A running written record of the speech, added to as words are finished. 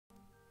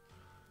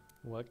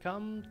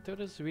Welcome to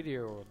this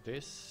video.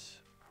 This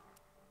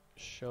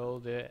show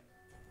the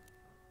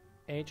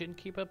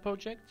AgentKeeper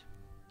project,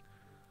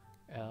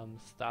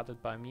 started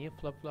by me,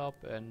 Flop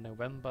in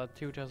November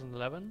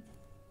 2011.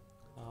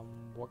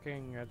 I'm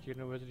working at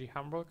University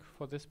Hamburg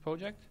for this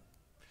project.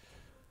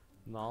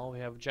 Now we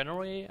have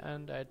January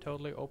and I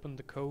totally opened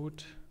the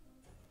code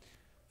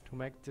to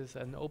make this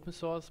an open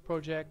source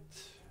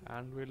project,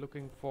 and we're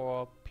looking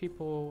for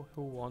people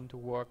who want to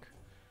work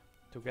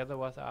together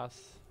with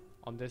us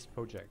on this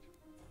project.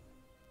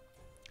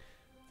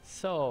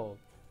 So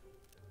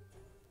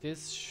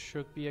this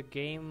should be a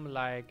game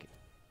like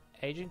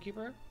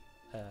AgentKeeper,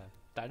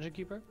 Dungeon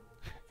Keeper.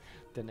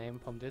 The name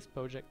from this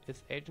project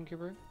is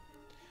AgentKeeper.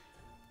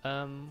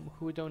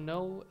 Who don't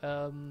know,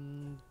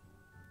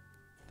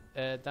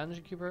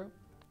 Dungeon Keeper,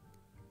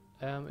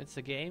 it's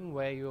a game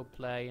where you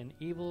play an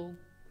evil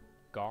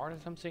guard or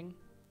something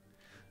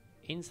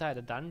inside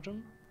a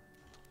dungeon,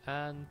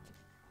 and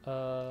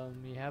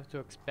you have to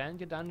expand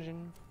your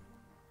dungeon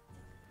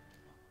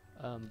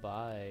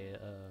by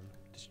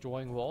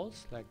destroying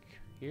walls, like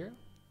here,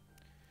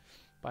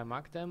 by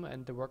mark them,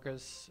 and the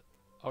workers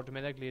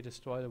automatically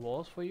destroy the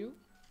walls for you,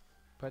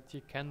 but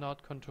you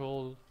cannot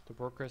control the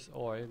workers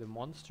or the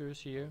monsters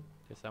here.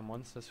 These are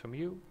monsters from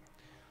you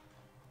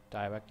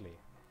directly.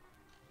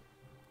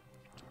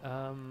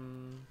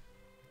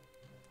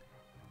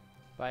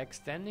 By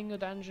extending a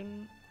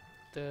dungeon,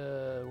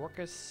 the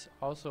workers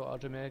also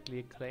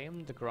automatically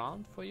claim the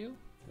ground for you,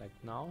 like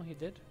now he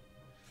did.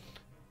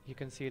 You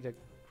can see the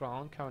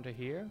ground counter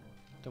here.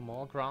 The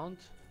more ground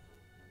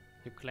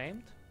you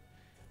claimed,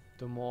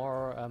 the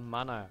more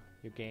mana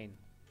you gain.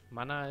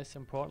 Mana is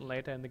important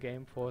later in the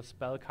game for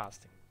spell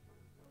casting.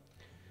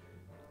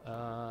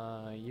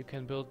 You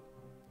can build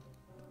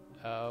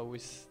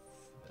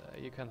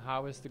you can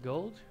harvest the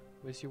gold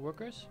with your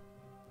workers,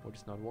 which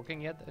is not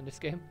working yet in this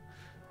game,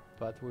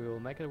 but we will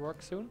make it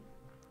work soon.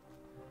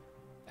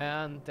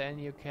 And then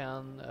you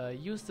can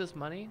use this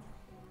money,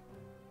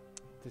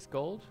 this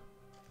gold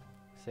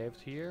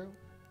saved here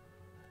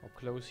or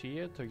close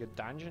here, to your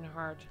dungeon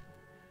heart.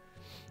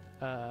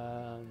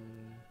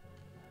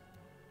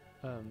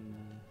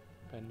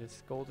 When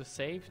this gold is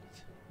saved,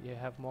 you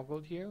have more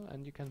gold here,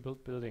 and you can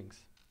build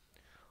buildings.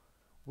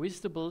 With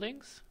the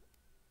buildings,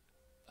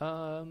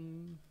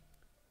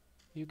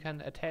 you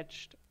can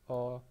attach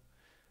or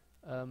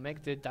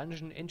make the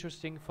dungeon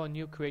interesting for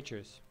new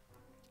creatures.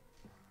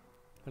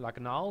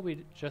 Like now,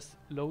 we just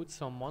load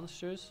some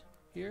monsters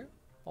here,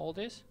 all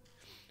this.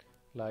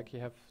 Like you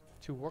have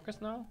 2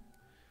 workers now.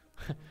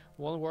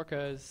 One worker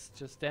is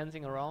just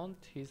dancing around,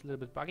 he's a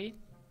little bit buggy.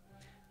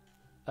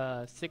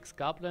 6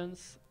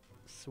 goblins,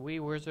 3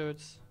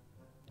 wizards,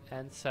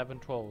 and 7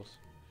 trolls.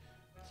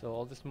 So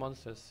all these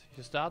monsters.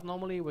 You start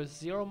normally with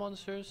 0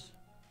 monsters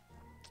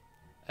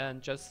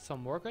and just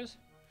some workers.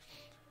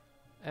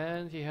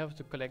 And you have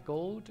to collect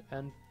gold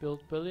and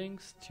build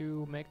buildings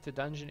to make the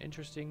dungeon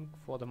interesting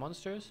for the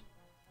monsters.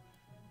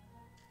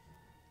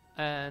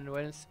 And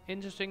when it's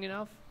interesting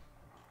enough,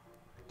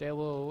 they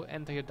will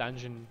enter your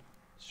dungeon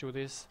through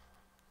this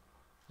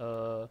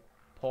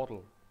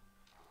portal.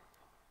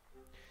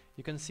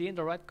 You can see in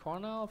the right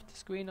corner of the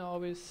screen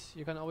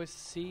you can always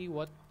see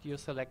what you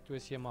select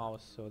with your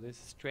mouse. So this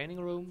is training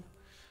room,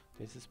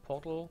 this is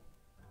portal,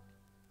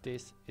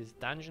 this is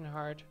dungeon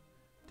heart,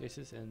 this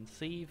is a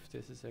thief,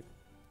 this is a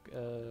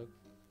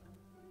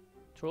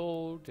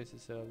troll, this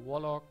is a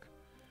warlock,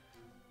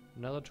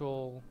 another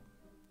troll,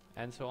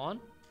 and so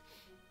on.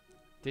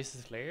 This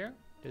is lair,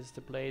 this is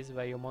the place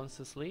where your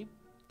monsters sleep.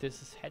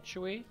 This is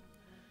hatchery.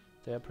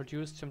 They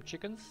produced some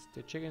chickens.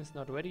 The chicken's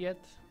not ready yet.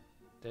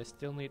 They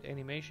still need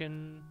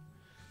animation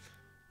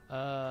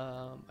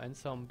and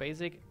some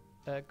basic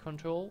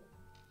control,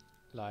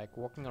 like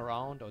walking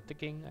around or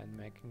digging and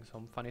making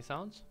some funny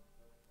sounds.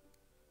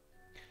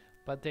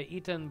 But they're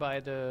eaten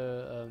by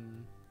the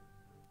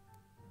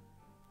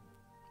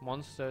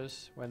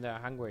monsters when they're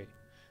hungry.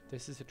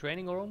 This is a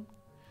training room.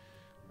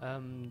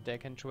 They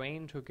can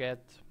train to get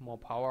more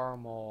power,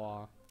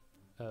 more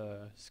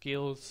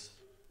skills,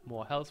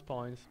 more health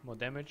points, more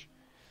damage,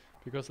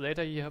 because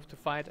later you have to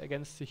fight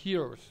against the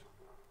heroes.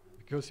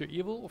 Because you're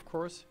evil, of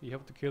course, you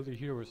have to kill the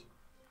heroes.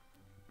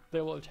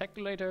 They will attack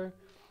you later,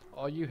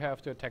 or you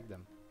have to attack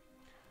them.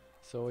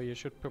 So you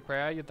should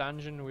prepare your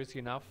dungeon with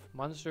enough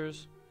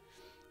monsters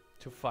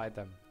to fight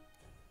them.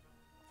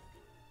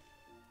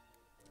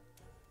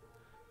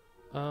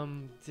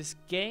 This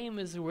game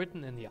is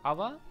written in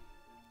Java,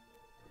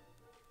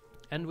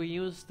 and we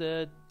use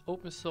the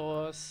open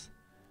source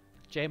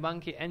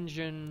JMonkey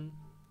engine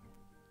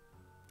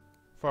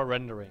for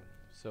rendering.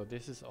 So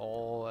this is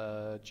all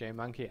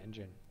JMonkey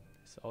engine.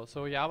 It's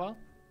also Java,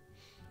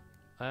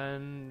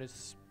 and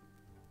it's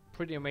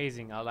pretty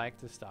amazing. I like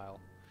the style,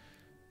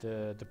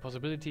 the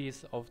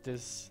possibilities of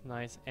this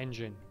nice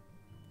engine.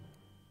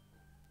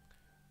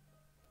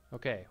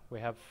 Okay,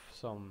 we have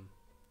some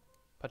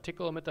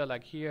particle emitter,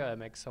 like here I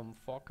make some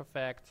fog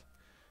effect.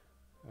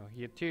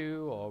 Here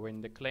too, or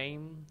when the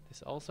claim,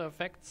 this also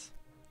affects.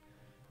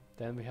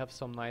 Then we have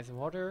some nice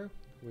water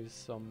with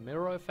some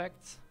mirror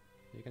effects.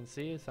 You can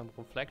see some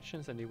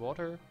reflections in the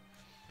water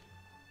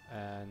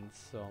and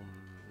some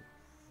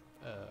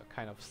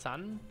kind of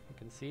sun. You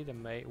can see the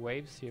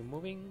waves here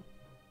moving.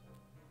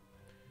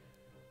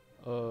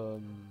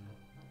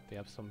 We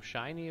have some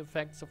shiny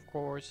effects, of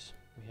course.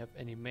 We have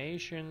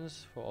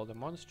animations for all the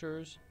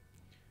monsters.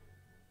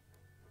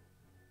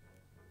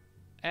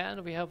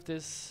 And we have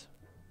this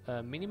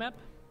minimap.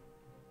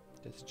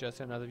 This is just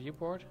another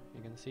viewport.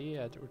 You can see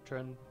at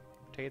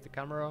rotate the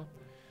camera.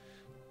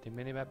 The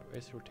minimap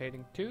is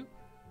rotating too.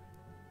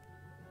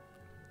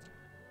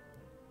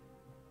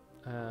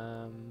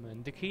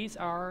 And the keys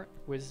are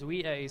with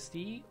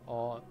WASD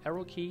or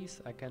arrow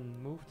keys. I can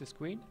move the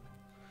screen.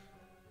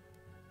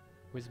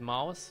 With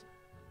mouse,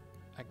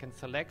 I can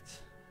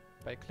select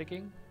by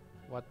clicking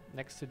what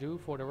next to do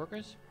for the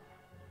workers.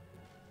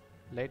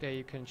 Later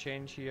you can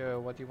change here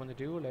what you want to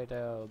do.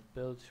 Later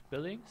build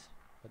buildings,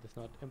 but it's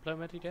not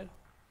implemented yet.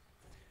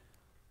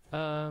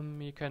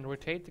 You can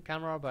rotate the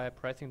camera by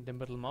pressing the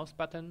middle mouse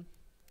button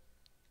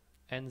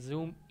and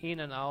zoom in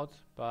and out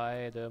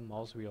by the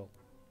mouse wheel.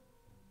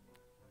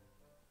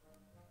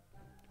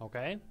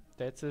 Okay,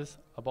 that's it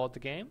about the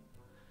game.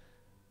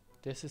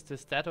 This is the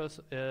status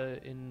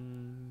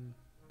in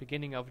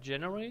beginning of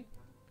January.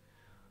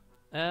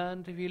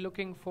 And we're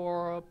looking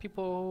for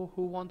people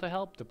who want to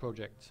help the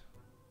project.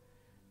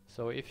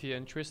 So if you're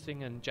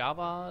interested in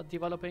Java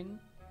developing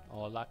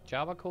or like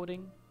Java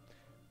coding,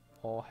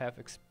 or have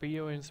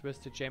experience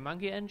with the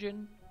JMonkey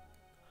engine,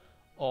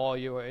 or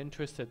you're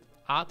interested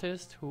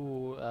artist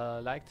who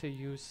like to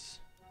use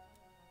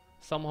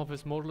some of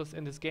his modules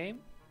in this game,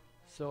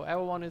 so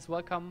everyone is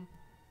welcome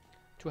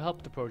to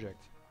help the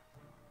project.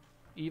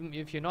 Even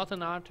if you're not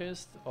an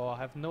artist or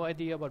have no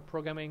idea about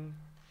programming,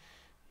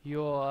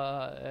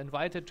 you're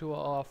invited to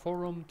our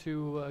forum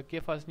to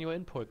give us new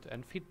input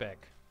and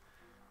feedback.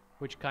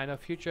 Which kind of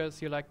features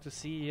you like to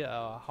see,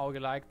 how you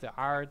like the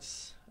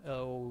arts,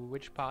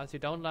 which parts you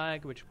don't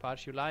like, which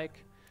parts you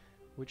like,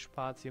 which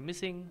parts you're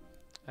missing,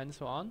 and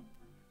so on.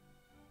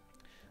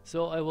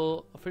 So I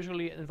will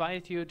officially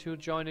invite you to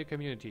join the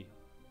community.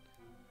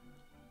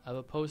 I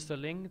will post a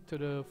link to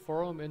the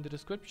forum in the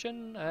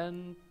description,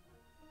 and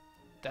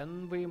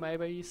then we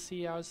maybe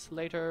see us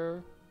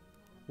later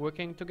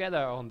working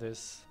together on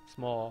this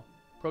small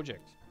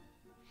project.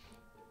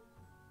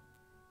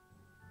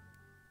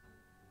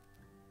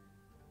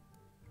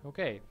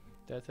 Okay,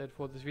 that's it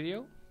for this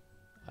video.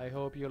 I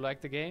hope you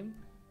like the game.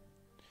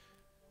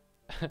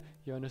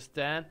 You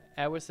understand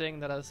everything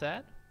that I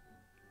said.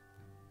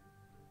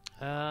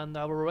 And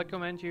I will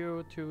recommend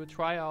you to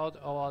try out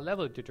our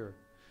level editor.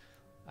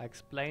 I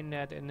explained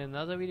that in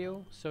another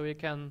video, so you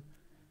can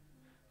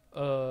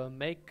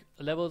make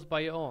levels by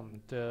your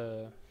own.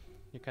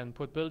 You can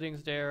put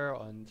buildings there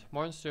and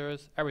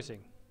monsters, everything.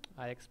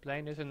 I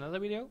explained this in another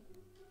video.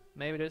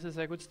 Maybe this is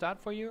a good start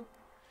for you.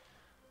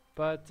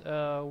 But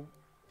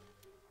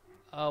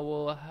I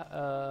will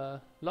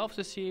love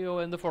to see you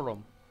in the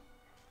forum.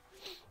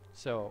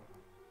 So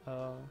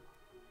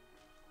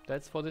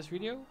that's for this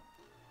video.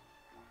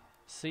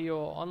 See you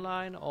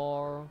online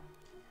or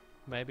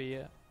maybe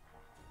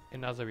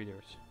in other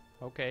videos.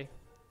 Okay,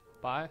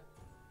 bye.